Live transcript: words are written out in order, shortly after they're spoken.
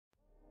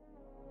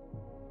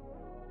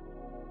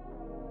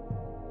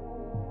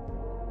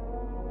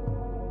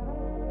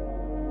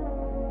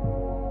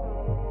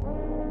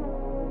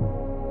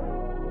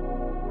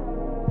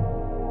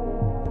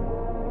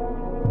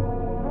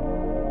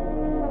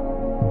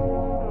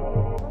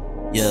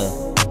yeah,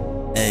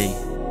 ayy,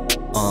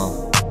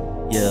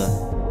 yeah,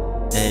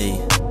 ayy,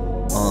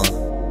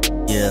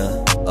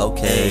 yeah,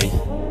 okay,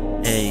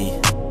 ayy,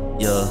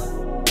 yeah,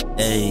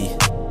 ayy,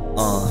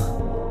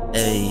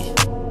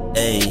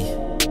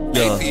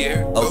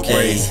 yeah,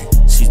 okay.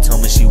 She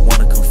told me she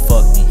wanna come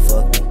fuck me,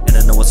 and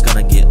I know it's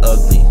gonna get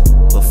ugly,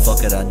 but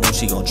fuck it, I know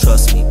she gon'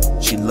 trust me.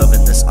 She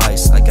loving this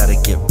ice, I gotta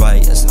get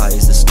right, as high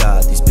as the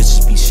sky. These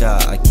bitches be shy,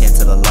 I can't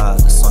tell a lie.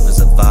 The song is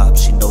a vibe,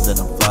 she know that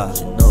I'm fly,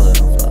 she know that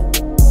I'm fly.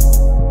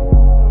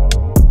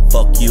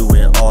 Fuck you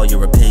and all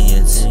your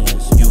opinions.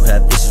 You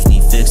have issues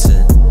need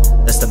fixing.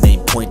 That's the main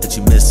point that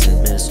you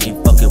missing. You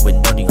ain't fucking with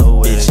none of you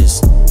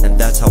bitches, and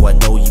that's how I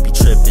know you be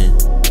tripping.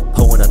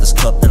 Pouring out this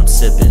cup that I'm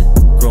sipping.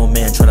 Grown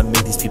man trying to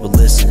make these people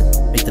listen.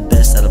 Make the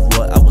best out of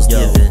what I was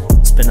given.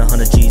 Spend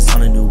 100 G's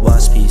on a new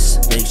watch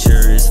piece. Make sure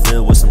it's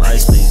filled with some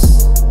ice,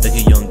 please.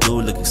 Make a young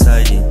dude look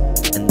exciting,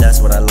 and that's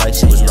what I like.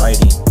 She was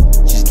writing.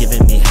 She's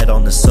giving me head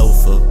on the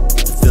sofa.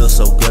 It feels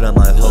so good I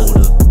might hold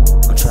her.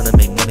 I'm trying to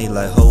make money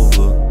like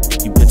Hova.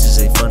 You bitches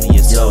ain't funny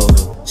as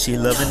yoga. She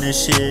loving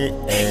this shit,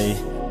 ayy.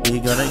 We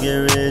gonna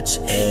get rich,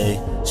 ayy.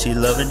 She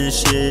loving this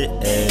shit,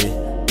 ayy.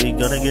 We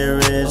gonna get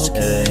rich,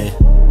 ayy.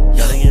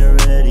 Gotta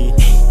get ready.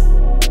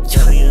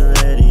 Gotta get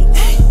ready.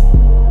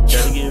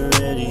 Gotta get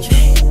ready.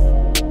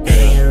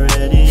 Gotta get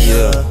ready.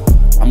 Yeah,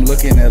 I'm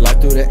looking at life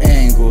through the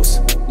angles.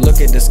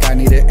 Look at the sky,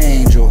 need an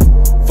angel.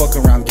 Fuck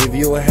around, give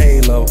you a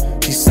halo.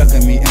 She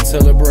sucking me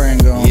until her brain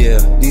gone. Yeah,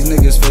 these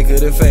niggas faker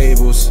than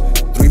fables.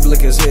 3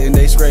 blickers hit and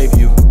they scrape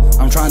you.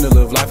 I'm trying to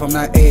live life, I'm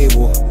not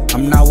able.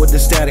 I'm not with the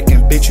static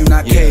and bitch, you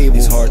not cable.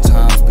 These hard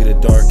times be the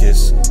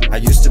darkest. I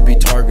used to be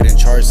targeting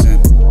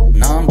Charson.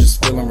 Now I'm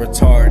just feeling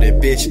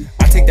retarded, bitch.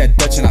 I take that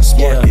Dutch and I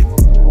spark it.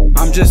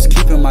 I'm just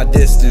keeping my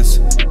distance.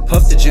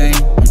 Puff the Jane,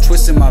 I'm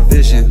twisting my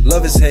vision.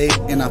 Love is hate,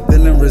 and I'm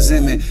feeling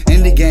resentment.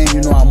 In the game,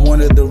 you know I'm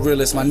one of the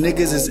realest. My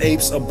niggas is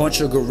apes, a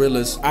bunch of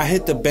gorillas. I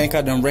hit the bank,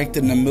 I done ranked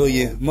in a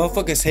million.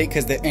 Motherfuckers hate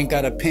cause they ain't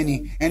got a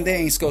penny, and they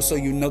ain't skull, so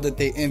you know that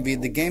they envy.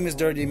 The game is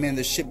dirty, man,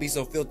 the shit be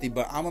so filthy,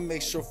 but I'ma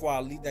make sure before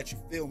I leave that you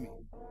feel me.